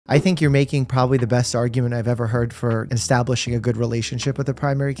I think you're making probably the best argument I've ever heard for establishing a good relationship with a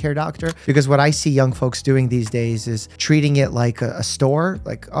primary care doctor, because what I see young folks doing these days is treating it like a store,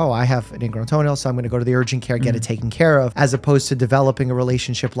 like, oh, I have an ingrown toenail, so I'm going to go to the urgent care, get it taken care of, as opposed to developing a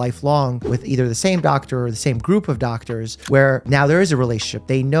relationship lifelong with either the same doctor or the same group of doctors, where now there is a relationship.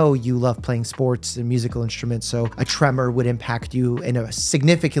 They know you love playing sports and musical instruments, so a tremor would impact you in a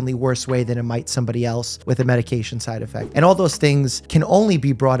significantly worse way than it might somebody else with a medication side effect. And all those things can only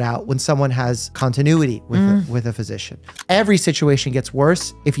be brought out when someone has continuity with a physician. Every situation gets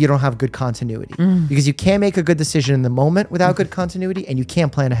worse if you don't have good continuity, because you can't make a good decision in the moment without good continuity, and you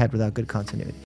can't plan ahead without good continuity.